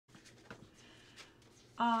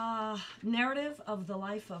Narrative of the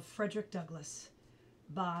Life of Frederick Douglass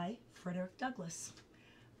by Frederick Douglass.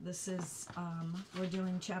 This is, we're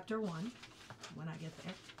doing chapter 1 when I get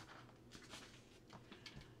there.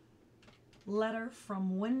 Letter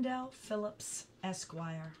from Wendell Phillips,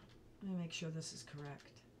 Esquire. Let me make sure this is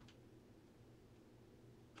correct.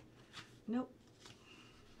 Nope.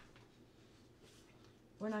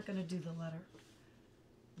 We're not going to do the letter.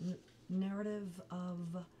 Narrative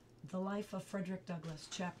of the Life of Frederick Douglass,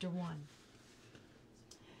 Chapter 1.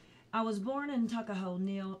 I was born in Tuckahoe,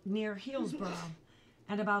 near Hillsborough,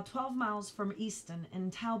 and about 12 miles from Easton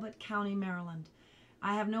in Talbot County, Maryland.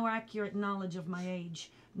 I have no accurate knowledge of my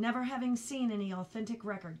age, never having seen any authentic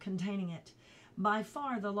record containing it. By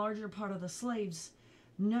far the larger part of the slaves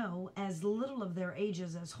know as little of their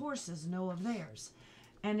ages as horses know of theirs,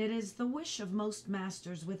 and it is the wish of most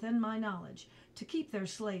masters within my knowledge to keep their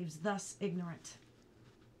slaves thus ignorant.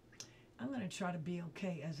 I'm going to try to be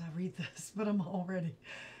okay as I read this, but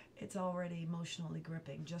it's already emotionally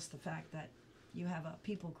gripping. Just the fact that you have a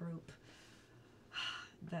people group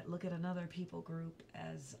that look at another people group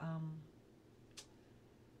as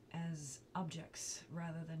objects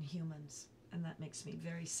rather than humans. And that makes me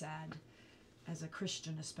very sad as a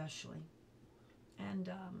Christian especially,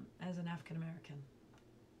 and as an African American.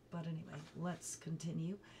 But anyway, let's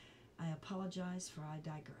continue. I apologize for I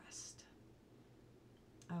digressed.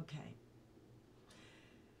 Okay.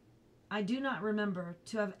 I do not remember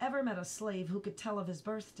to have ever met a slave who could tell of his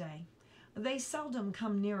birthday. They seldom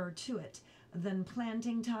come nearer to it than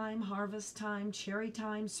planting time, harvest time, cherry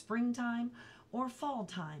time, springtime, or fall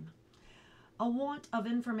time. A want of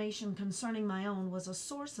information concerning my own was a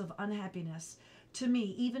source of unhappiness to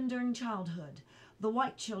me even during childhood. The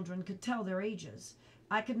white children could tell their ages.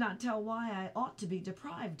 I could not tell why I ought to be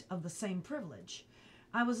deprived of the same privilege.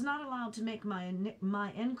 I was not allowed to make my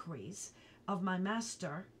inquiries of my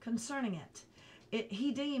master concerning it.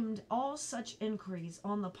 He deemed all such inquiries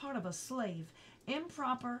on the part of a slave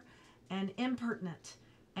improper and impertinent,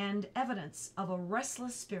 and evidence of a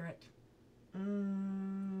restless spirit. The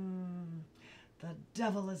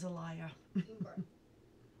devil is a liar.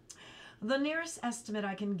 The nearest estimate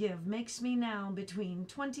I can give makes me now between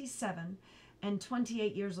 27 and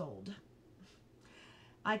 28 years old.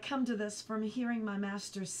 I come to this from hearing my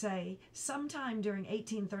master say, sometime during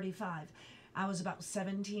 1835, I was about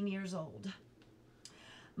 17 years old.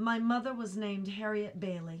 My mother was named Harriet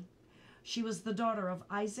Bailey. She was the daughter of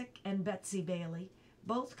Isaac and Betsy Bailey,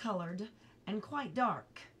 both colored and quite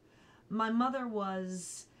dark. My mother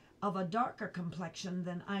was of a darker complexion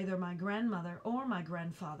than either my grandmother or my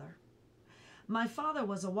grandfather. My father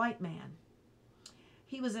was a white man.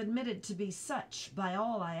 He was admitted to be such by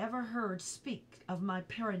all I ever heard speak of my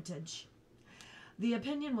parentage. The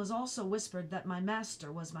opinion was also whispered that my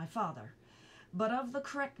master was my father, but of the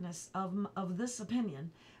correctness of this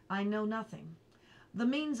opinion I know nothing. The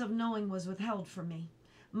means of knowing was withheld from me.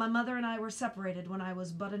 My mother and I were separated when I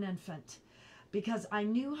was but an infant, because I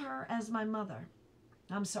knew her as my mother.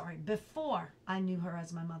 Before I knew her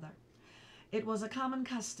as my mother. It was a common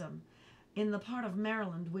custom in the part of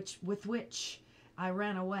Maryland with which I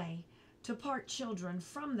ran away to part children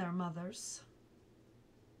from their mothers.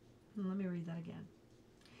 Let me read that again.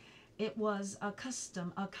 It was a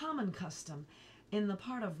common custom in the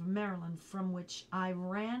part of Maryland from which I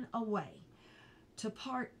ran away to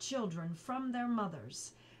part children from their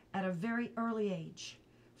mothers at a very early age.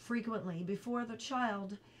 Frequently, before the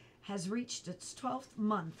child has reached its 12th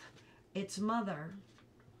month, its mother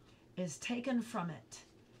is taken from it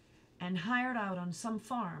and hired out on some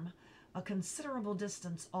farm a considerable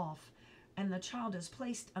distance off, and the child is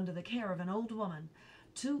placed under the care of an old woman,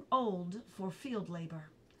 too old for field labor.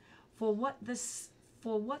 For what this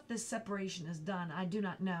separation is done, I do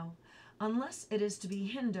not know, unless it is to be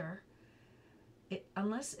hinder the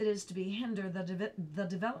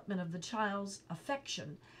development of the child's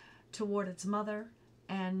affection toward its mother,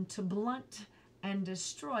 and to blunt and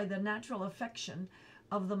destroy the natural affection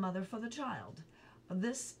of the mother for the child.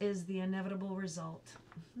 This is the inevitable result.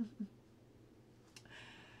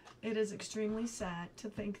 It is extremely sad to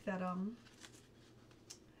think that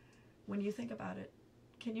when you think about it,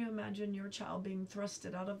 can you imagine your child being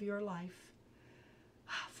thrusted out of your life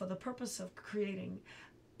for the purpose of creating?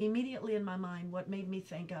 Immediately in my mind, what I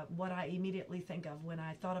immediately think of when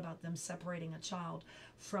I thought about them separating a child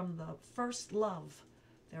from the first love,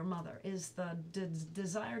 their mother, is the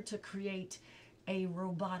desire to create a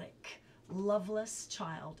robotic, loveless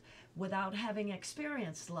child without having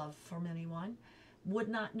experienced love from anyone, would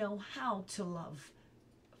not know how to love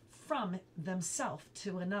from themselves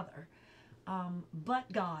to another.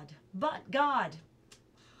 But God.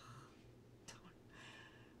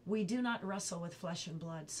 We do not wrestle with flesh and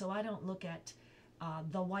blood. So I don't look at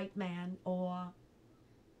the white man, or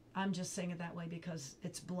I'm just saying it that way because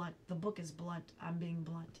it's blunt. The book is blunt. I'm being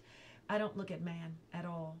blunt. I don't look at man at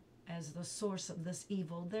all as the source of this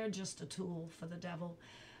evil. They're just a tool for the devil.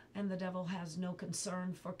 And the devil has no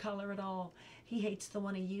concern for color at all. He hates the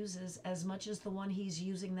one he uses as much as the one he's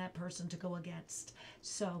using that person to go against.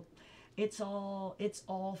 So it's all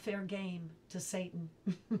fair game to Satan.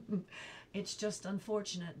 It's just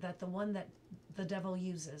unfortunate that the one that the devil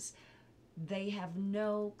uses, they have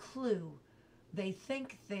no clue. They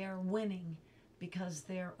think they're winning because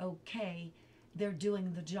they're okay. They're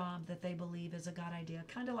doing the job that they believe is a God idea.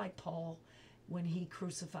 Kind of like Paul when he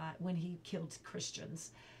killed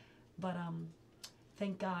Christians. But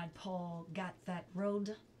thank God Paul got that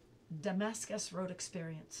Damascus road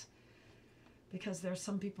experience, because there are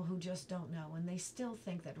some people who just don't know, and they still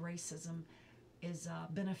think that racism is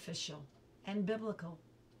beneficial and biblical.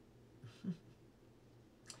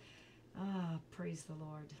 Praise the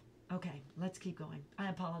Lord. Okay, let's keep going. I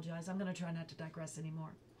apologize. I'm going to try not to digress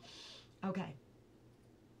anymore. Okay.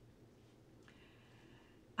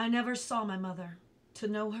 I never saw my mother to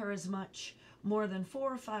know her as much more than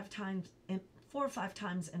 4 or 5 times in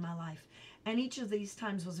my life, and each of these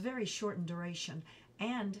times was very short in duration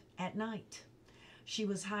and at night. She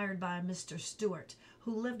was hired by Mr. Stewart,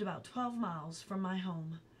 who lived about 12 miles from my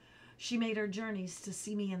home. She made her journeys to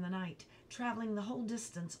see me in the night, traveling the whole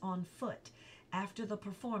distance on foot after the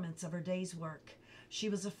performance of her day's work. She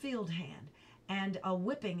was a field hand, and a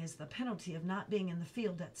whipping is the penalty of not being in the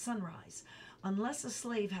field at sunrise, unless a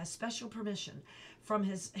slave has special permission from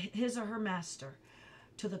his or her master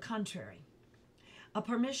to the contrary, a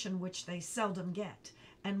permission which they seldom get,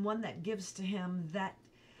 and one that gives to him that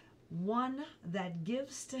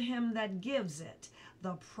gives it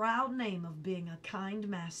the proud name of being a kind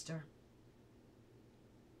master.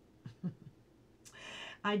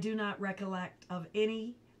 I do not recollect of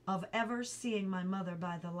ever seeing my mother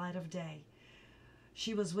by the light of day.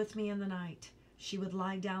 She was with me in the night. She would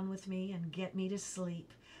lie down with me and get me to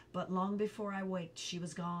sleep, but long before I waked, she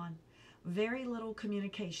was gone. Very little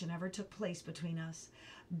communication ever took place between us.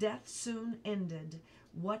 Death soon ended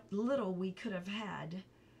what little we could have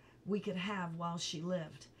while she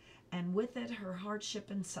lived, and with it her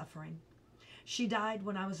hardship and suffering. She died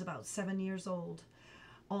when I was about 7 years old,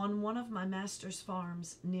 on one of my master's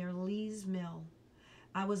farms near Lee's Mill.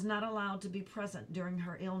 I was not allowed to be present during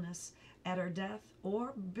her illness, at her death,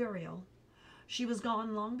 or burial. She was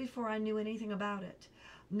gone long before I knew anything about it,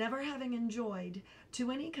 never having enjoyed, to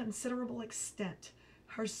any considerable extent,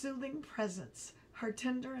 her soothing presence, her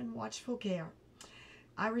tender and watchful care.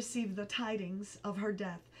 I received the tidings of her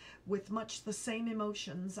death with much the same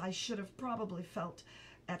emotions I should have probably felt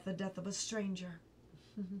at the death of a stranger.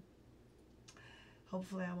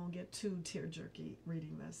 Hopefully I won't get too tear-jerky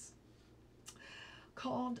reading this.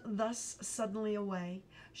 Called thus suddenly away,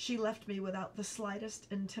 she left me without the slightest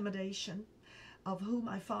intimation of who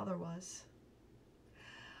my father was.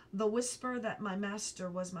 The whisper that my master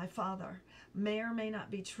was my father may or may not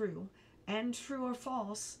be true, and true or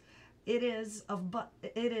false, it is of but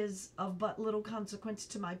little consequence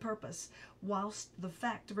to my purpose, whilst the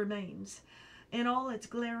fact remains, in all its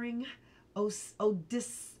glaring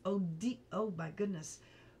odiousness,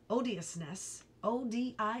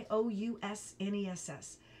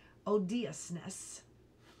 odiousness,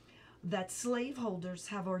 that slaveholders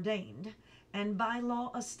have ordained, and by law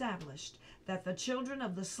established, that the children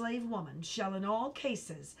of the slave woman shall in all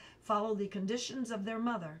cases follow the conditions of their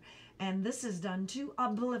mother, and this is done too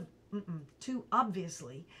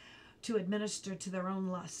obviously to administer to their own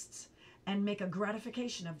lusts, and make a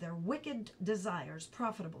gratification of their wicked desires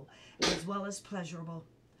profitable as well as pleasurable.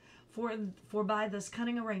 For by this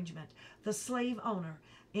cunning arrangement, the slave owner,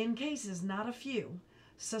 in cases not a few,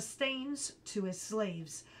 sustains to his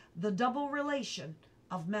slaves the double relation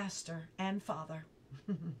of master and father.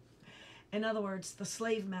 In other words, the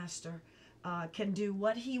slave master can do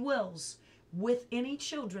what he wills with any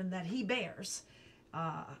children that he bears,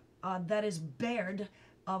 that is bared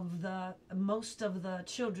of most of the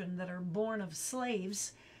children that are born of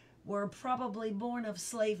slaves were probably born of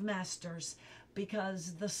slave masters,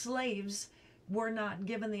 because the slaves were not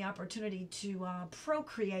given the opportunity to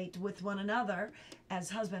procreate with one another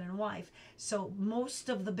as husband and wife. So most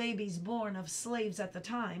of the babies born of slaves at the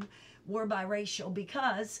time were biracial,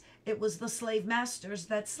 because it was the slave masters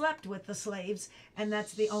that slept with the slaves, and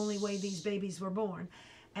that's the only way these babies were born.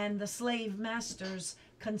 And the slave masters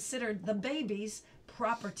considered the babies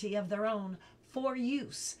property of their own for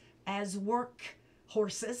use as work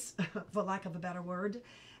horses, for lack of a better word.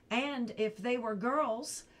 And if they were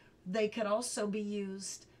girls, they could also be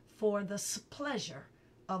used for the pleasure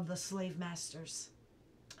of the slave masters.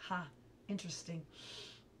 Ha, interesting.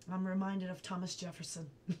 I'm reminded of Thomas Jefferson.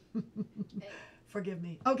 Hey. Forgive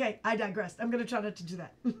me. Okay, I digressed. I'm going to try not to do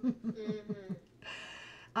that.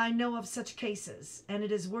 I know of such cases, and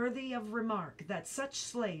it is worthy of remark that such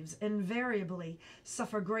slaves invariably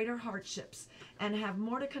suffer greater hardships and have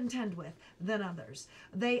more to contend with than others.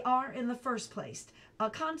 They are, in the first place,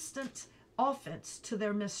 a constant offense to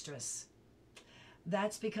their mistress.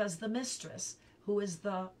 That's because the mistress, who is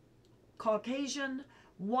the Caucasian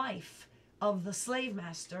wife of the slave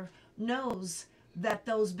master, knows that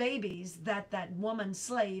those babies that that woman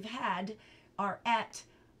slave had are at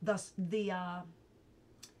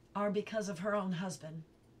are because of her own husband.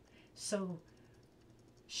 So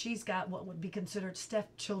she's got what would be considered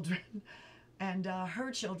stepchildren, and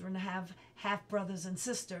her children have half brothers and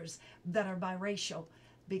sisters that are biracial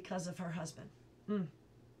because of her husband.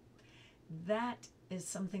 That is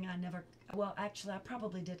something I never, well, actually, I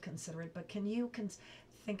probably did consider it, but can you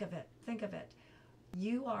think of it? Think of it.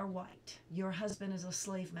 You are white. Your husband is a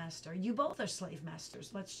slave master. You both are slave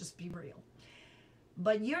masters. Let's just be real.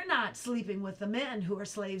 But you're not sleeping with the men who are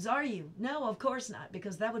slaves, are you? No, of course not,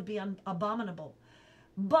 because that would be abominable.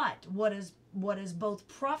 But what is both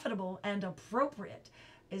profitable and appropriate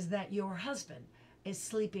is that your husband is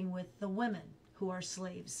sleeping with the women who are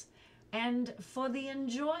slaves. And for the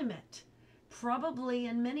enjoyment, probably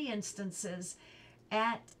in many instances,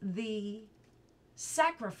 at the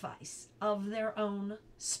sacrifice of their own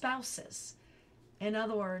spouses. In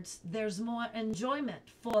other words, there's more enjoyment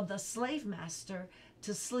for the slave master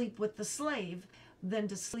to sleep with the slave than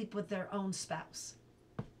to sleep with their own spouse.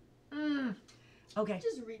 Okay.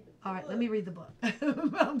 Just read the book. All right, let me read the book.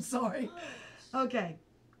 I'm sorry. Okay.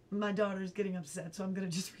 My daughter's getting upset, so I'm going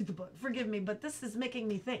to just read the book. Forgive me, but this is making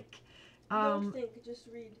me think. Don't think, just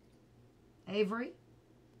read. Avery,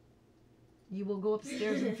 you will go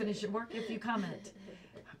upstairs and finish your work if you comment.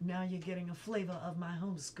 Now you're getting a flavor of my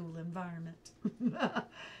homeschool environment.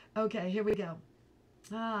 Okay, here we go.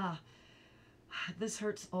 This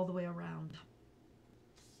hurts all the way around.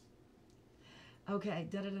 Okay,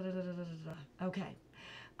 okay.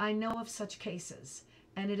 I know of such cases,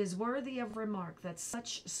 and it is worthy of remark that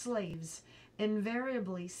such slaves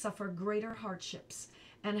invariably suffer greater hardships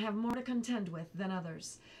and have more to contend with than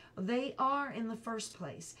others. They are, in the first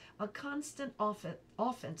place, a constant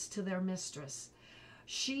offense to their mistress.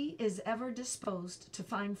 She is ever disposed to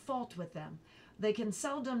find fault with them. They can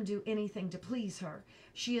seldom do anything to please her.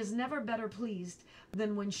 She is never better pleased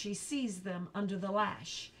than when she sees them under the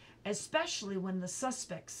lash, especially when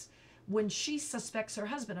she suspects her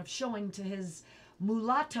husband of showing to his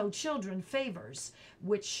mulatto children favors,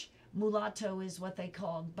 which mulatto is what they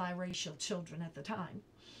called biracial children at the time.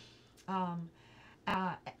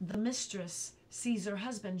 The mistress sees her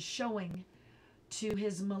husband showing to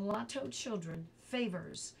his mulatto children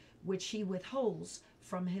favors which he withholds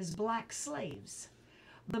from his black slaves.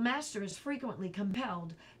 The master is frequently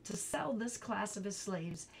compelled to sell this class of his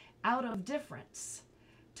slaves out of deference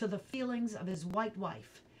to the feelings of his white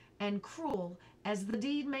wife, and cruel as the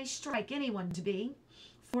deed may strike anyone to be,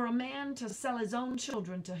 for a man to sell his own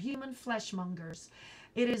children to human fleshmongers,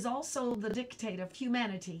 it is also the dictate of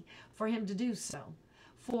humanity for him to do so.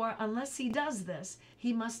 For unless he does this,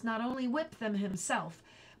 he must not only whip them himself,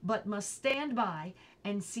 but must stand by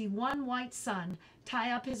and see one white son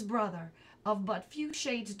tie up his brother of but few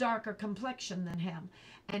shades darker complexion than him,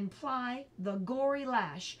 and ply the gory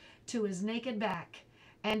lash to his naked back.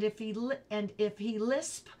 And if he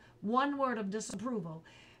lisp one word of disapproval,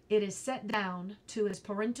 it is set down to his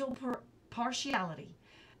parental partiality,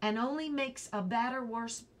 and only makes a bad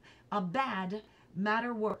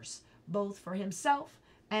matter worse, both for himself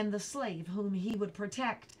and the slave whom he would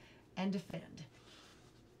protect and defend.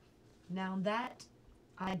 Now that,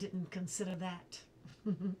 I didn't consider that.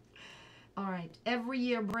 All right, every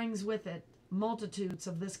year brings with it multitudes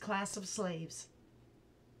of this class of slaves.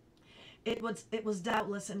 It was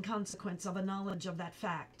doubtless in consequence of a knowledge of that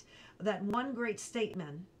fact that one great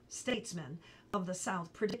statesman of the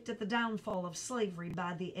South predicted the downfall of slavery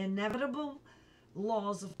by the inevitable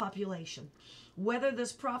laws of population. Whether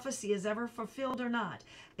this prophecy is ever fulfilled or not,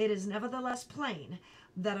 it is nevertheless plain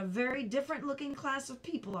that a very different looking class of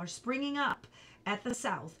people are springing up at the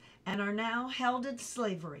South and are now held in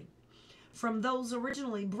slavery from those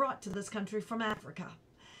originally brought to this country from Africa.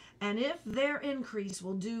 And if their increase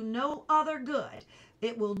will do no other good,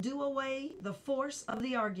 it will do away the force of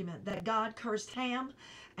the argument that God cursed Ham,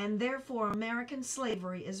 and therefore American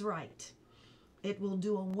slavery is right. It will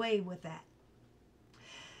do away with that.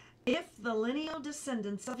 If the lineal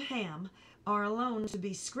descendants of Ham are alone to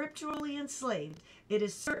be scripturally enslaved, it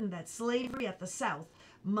is certain that slavery at the South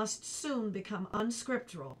must soon become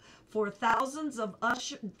unscriptural, for thousands are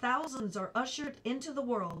ushered into the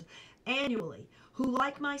world annually who,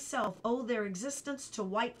 like myself, owe their existence to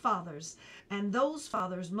white fathers, and those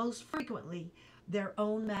fathers most frequently their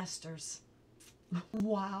own masters.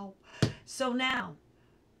 Wow. So now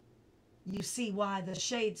you see why the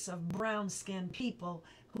shades of brown-skinned people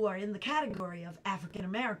who are in the category of African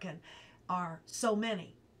American are so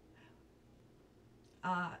many.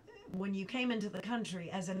 When you came into the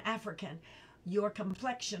country as an African, your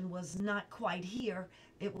complexion was not quite here.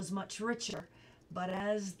 It was much richer. But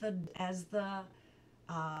as the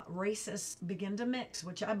races begin to mix,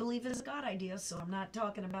 which I believe is a God idea, so I'm not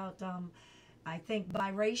talking about, I think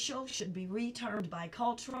biracial should be retermed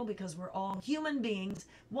bicultural, because we're all human beings,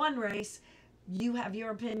 one race. You have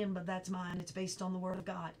your opinion, but that's mine. It's based on the Word of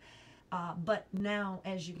God. But now,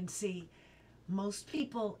 as you can see, most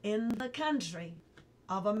people in the country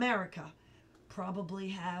of America probably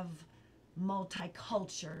have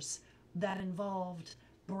multicultures that involved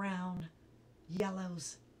brown,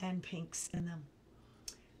 yellows, and pinks in them.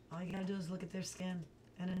 All you gotta do is look at their skin.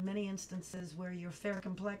 And in many instances where you're fair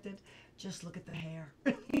complected, just look at the hair.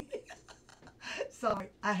 Sorry,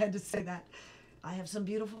 I had to say that. I have some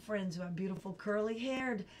beautiful friends who have beautiful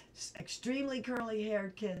curly-haired, extremely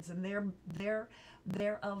curly-haired kids, and they're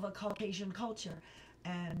of a Caucasian culture.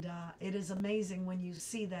 And it is amazing when you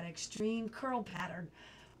see that extreme curl pattern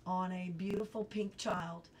on a beautiful pink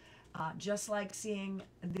child, just like seeing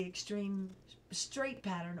the extreme straight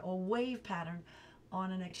pattern or wave pattern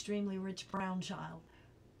on an extremely rich brown child.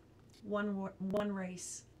 One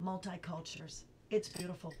race, multicultures. It's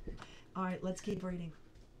beautiful. All right, let's keep reading.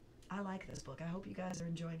 I like this book. I hope you guys are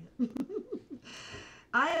enjoying it.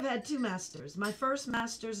 I have had two masters. My first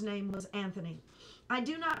master's name was Anthony. I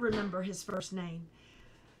do not remember his first name.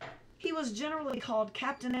 He was generally called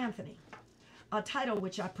Captain Anthony, a title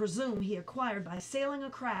which I presume he acquired by sailing a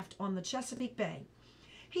craft on the Chesapeake Bay.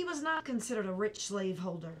 He was not considered a rich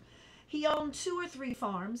slaveholder. He owned 2 or 3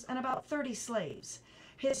 farms and about 30 slaves.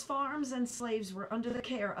 His farms and slaves were under the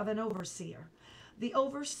care of an overseer. The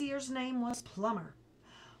overseer's name was Plummer.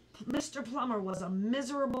 Mr. Plummer was a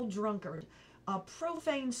miserable drunkard, a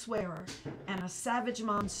profane swearer, and a savage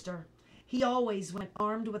monster. He always went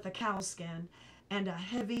armed with a cowskin and a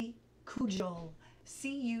heavy cudgel,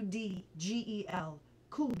 C-U-D-G-E-L,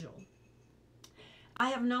 cudgel. I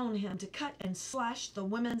have known him to cut and slash the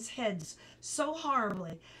women's heads so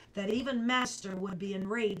horribly that even Master would be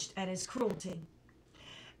enraged at his cruelty,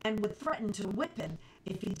 and would threaten to whip him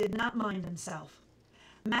if he did not mind himself.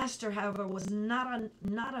 Master, however, was not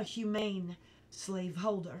a humane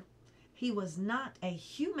slaveholder. He was not a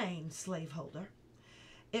humane slaveholder.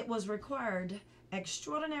 It was required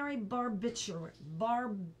extraordinary barbarity.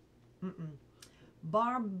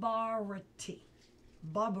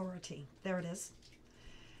 There it is.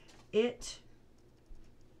 It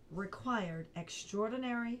required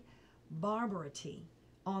extraordinary barbarity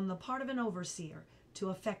on the part of an overseer to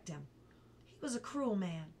affect him. He was a cruel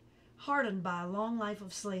man, hardened by a long life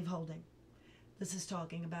of slaveholding. This is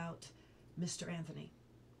talking about Mr. Anthony.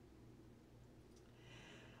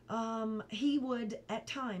 He would at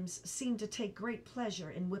times seem to take great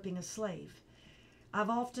pleasure in whipping a slave. I've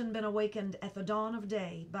often been awakened at the dawn of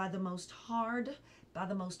day by the most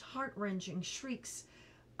heart-wrenching shrieks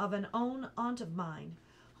of an own aunt of mine,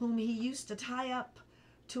 whom he used to tie up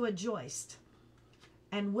to a joist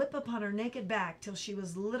and whip upon her naked back till she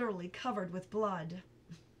was literally covered with blood.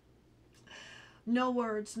 No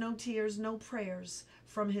words, no tears, no prayers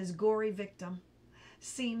from his gory victim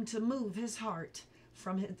seemed to move his heart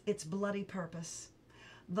from its bloody purpose.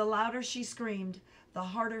 The louder she screamed, the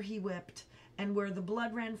harder he whipped, and where the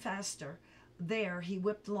blood ran faster, there he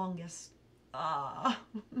whipped longest. Ah!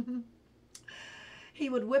 He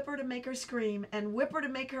would whip her to make her scream, and whip her to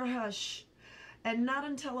make her hush, and not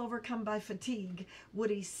until overcome by fatigue would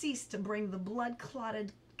he cease to bring the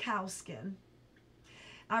blood-clotted cowskin.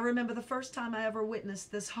 I remember the first time I ever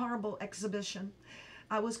witnessed this horrible exhibition.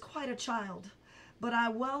 I was quite a child, but I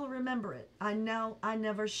well remember it. I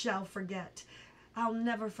never shall forget. I'll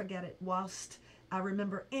never forget it whilst I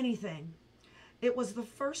remember anything. It was the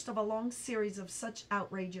first of a long series of such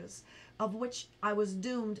outrages, of which I was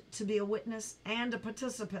doomed to be a witness and a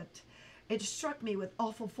participant. It struck me with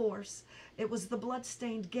awful force. It was the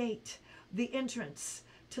blood-stained gate, the entrance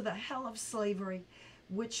to the hell of slavery,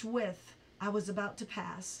 which with I was about to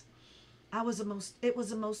pass. It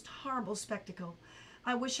was a most horrible spectacle.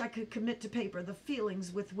 I wish I could commit to paper the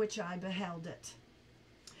feelings with which I beheld it.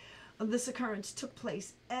 This occurrence took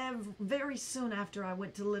place very soon after I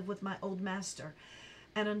went to live with my old master,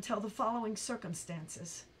 and until the following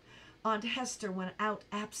circumstances. Aunt Hester went out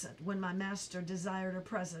absent when my master desired her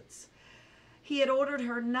presence. He had ordered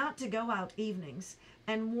her not to go out evenings,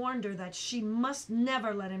 and warned her that she must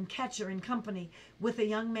never let him catch her in company with a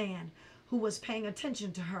young man who was paying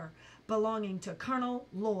attention to her, belonging to Colonel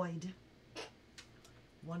Lloyd.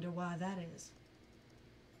 Wonder why that is.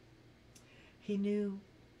 He knew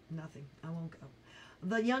nothing. I won't go.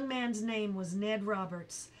 The young man's name was Ned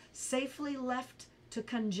Roberts, safely left to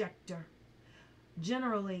conjecture.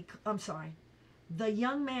 The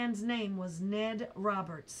young man's name was Ned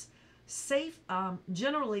Roberts,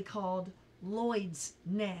 generally called Lloyd's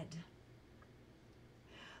Ned.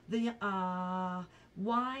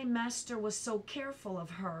 Why Master was so careful of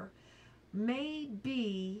her may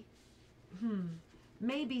be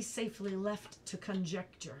safely left to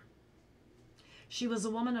conjecture. She was a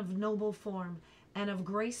woman of noble form and of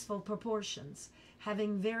graceful proportions,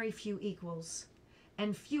 having very few equals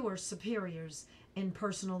and fewer superiors in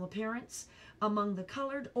personal appearance among the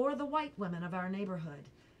colored or the white women of our neighborhood.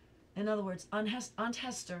 In other words, Aunt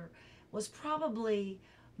Hester was probably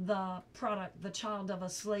the child of a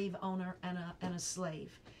slave owner and a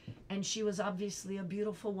slave. And she was obviously a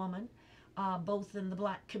beautiful woman, both in the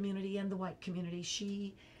black community and the white community.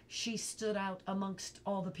 She stood out amongst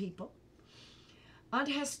all the people. Aunt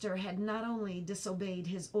Hester had not only disobeyed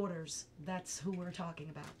his orders, that's who we're talking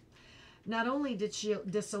about. Not only did she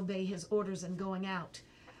disobey his orders in going out,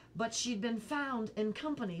 but she'd been found in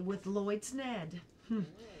company with Lloyd's Ned,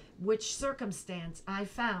 which circumstance I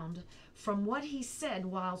found from what he said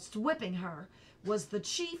whilst whipping her was the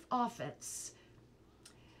chief offense.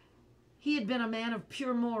 He had been a man of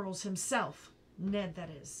pure morals himself, Ned that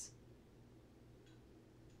is.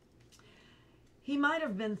 He might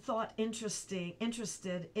have been thought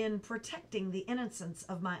interested in protecting the innocence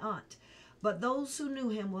of my aunt, but those who knew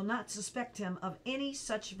him will not suspect him of any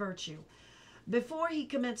such virtue. Before he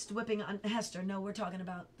commenced whipping Aunt Hester, no, we're talking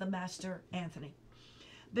about the Master Anthony.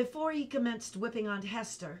 Before he commenced whipping Aunt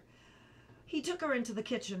Hester, he took her into the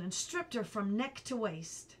kitchen and stripped her from neck to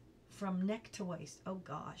waist. From neck to waist, oh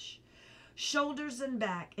gosh. Shoulders and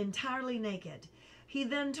back, entirely naked. He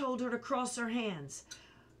then told her to cross her hands,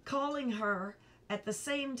 calling her at the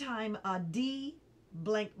same time a D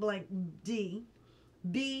blank blank D,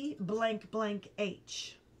 B blank blank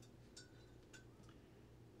H.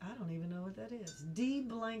 I don't even know what that is. D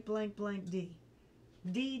blank blank blank D.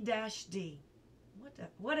 D dash D.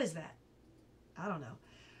 What is that? I don't know.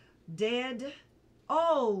 Dead.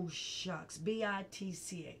 Oh, shucks.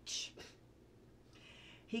 B-I-T-C-H.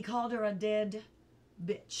 He called her a dead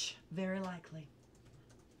bitch, very likely.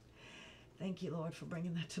 Thank you, Lord, for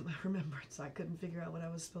bringing that to my remembrance. I couldn't figure out what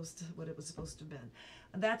it was supposed to have been.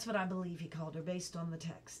 That's what I believe he called her based on the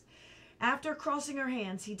text. After crossing her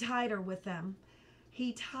hands, he tied her with them.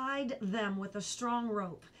 He tied them with a strong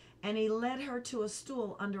rope, and he led her to a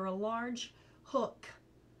stool under a large hook.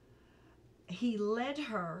 He led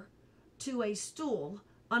her to a stool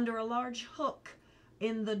under a large hook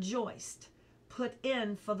in the joist put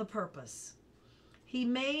in for the purpose. He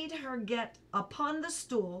made her get upon the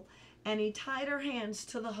stool, and he tied her hands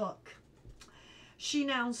to the hook. She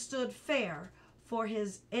now stood fair for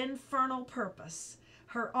his infernal purpose.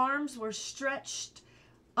 Her arms were stretched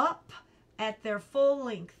up at their full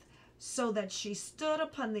length, so that she stood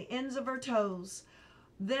upon the ends of her toes.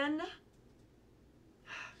 Then,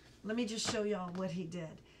 let me just show y'all what he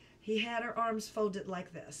did. He had her arms folded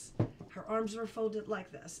like this. Her arms were folded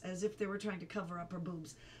like this, as if they were trying to cover up her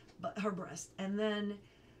boobs, but her breast. And then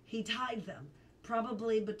he tied them,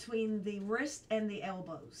 probably between the wrist and the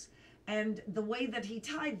elbows. And the way that he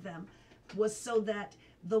tied them was so that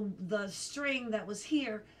the string that was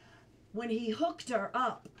here, when he hooked her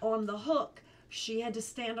up on the hook, she had to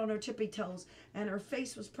stand on her tippy toes, and her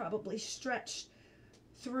face was probably stretched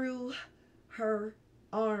through her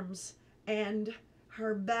arms, and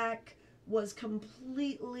her back was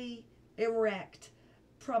completely erect,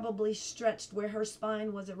 probably stretched where her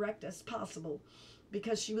spine was erect as possible,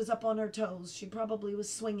 because she was up on her toes. She probably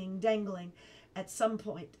was swinging, dangling at some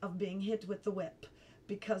point of being hit with the whip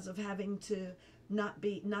because of having to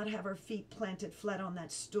not have her feet planted flat on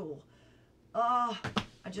that stool. Oh,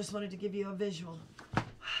 I just wanted to give you a visual.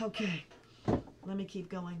 Okay, let me keep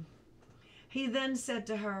going. He then said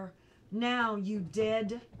to her, "Now, you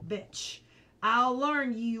dead bitch, I'll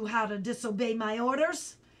learn you how to disobey my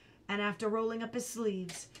orders." And after rolling up his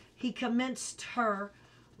sleeves, he commenced to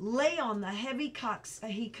lay on the heavy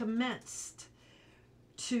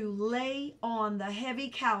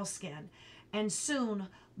cowskin, and soon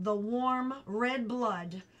the warm red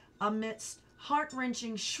blood amidst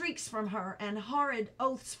heart-wrenching shrieks from her and horrid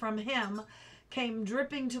oaths from him, came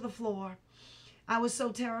dripping to the floor. I was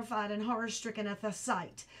so terrified and horror-stricken at the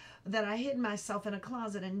sight that I hid myself in a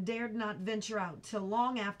closet and dared not venture out till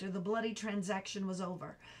long after the bloody transaction was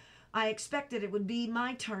over. I expected it would be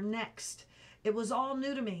my turn next. It was all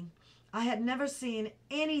new to me. I had never seen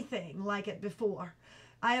anything like it before.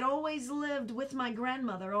 I had always lived with my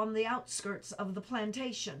grandmother on the outskirts of the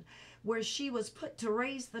plantation, where she was put to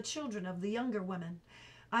raise the children of the younger women.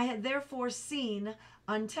 I had therefore seen,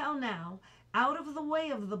 until now, out of the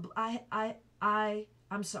way of the...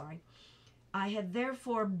 I had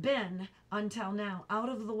therefore been, until now, out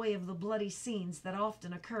of the way of the bloody scenes that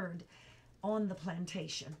often occurred on the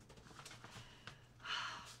plantation.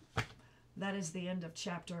 That is the end of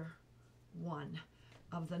chapter 1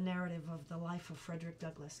 of the narrative of the life of Frederick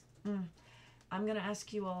Douglass. I'm going to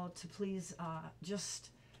ask you all to please just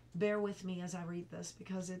bear with me as I read this,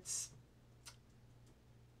 because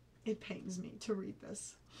it pains me to read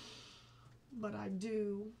this. But I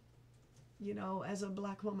do, you know, as a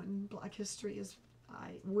black woman, black history is,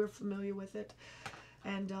 we're familiar with it.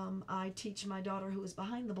 And I teach my daughter, who is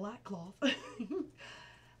behind the black cloth,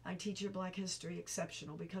 I teach her black history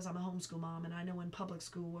exceptional, because I'm a homeschool mom, and I know in public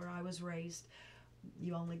school where I was raised,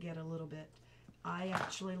 you only get a little bit. I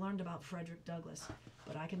actually learned about Frederick Douglass,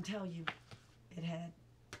 but I can tell you,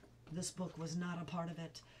 this book was not a part of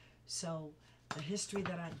it. So the history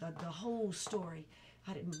that the whole story,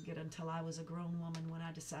 I didn't get until I was a grown woman, when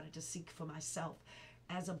I decided to seek for myself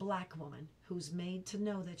as a black woman who's made to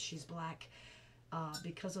know that she's black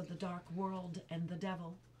because of the dark world and the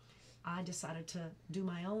devil. I decided to do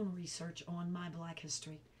my own research on my black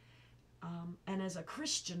history. And as a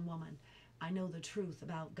Christian woman, I know the truth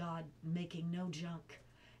about God making no junk.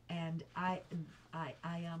 And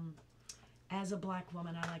as a black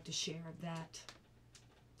woman, I like to share that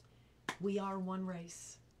we are one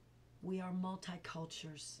race. We are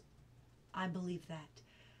multicultures. I believe that.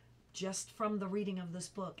 Just from the reading of this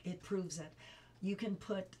book, it proves it. You can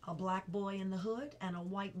put a black boy in the hood and a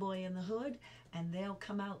white boy in the hood, and they'll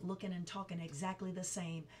come out looking and talking exactly the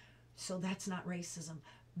same. So that's not racism.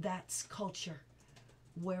 That's culture.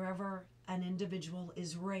 Wherever an individual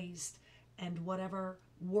is raised and whatever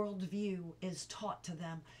worldview is taught to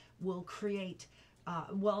them will create,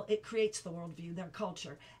 it creates the worldview, their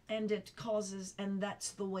culture, and it causes, and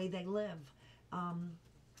that's the way they live.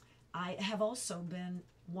 I have also been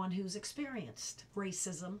one who's experienced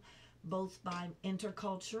racism, both by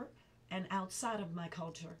interculture and outside of my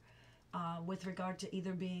culture, with regard to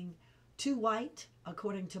either being too white,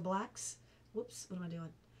 according to blacks, whoops, what am I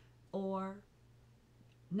doing? Or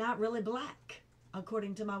not really black,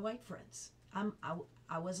 according to my white friends.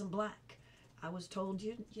 I wasn't black. I was told,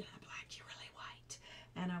 you're not black, you're really white.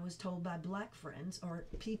 And I was told by black friends or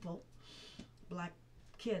people, black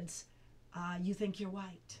kids, you think you're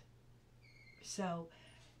white. So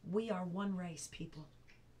we are one race, people.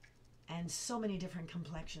 And so many different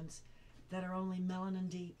complexions that are only melanin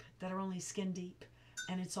deep, that are only skin deep,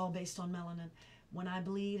 and it's all based on melanin. When I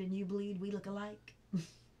bleed and you bleed, we look alike.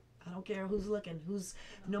 I don't care who's looking,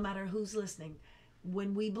 no matter who's listening.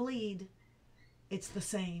 When we bleed, it's the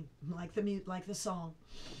same, like the song.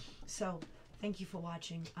 So, thank you for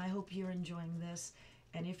watching. I hope you're enjoying this,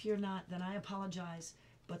 and if you're not, then I apologize,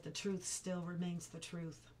 but the truth still remains the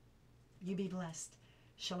truth. You be blessed.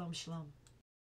 Shalom, shalom.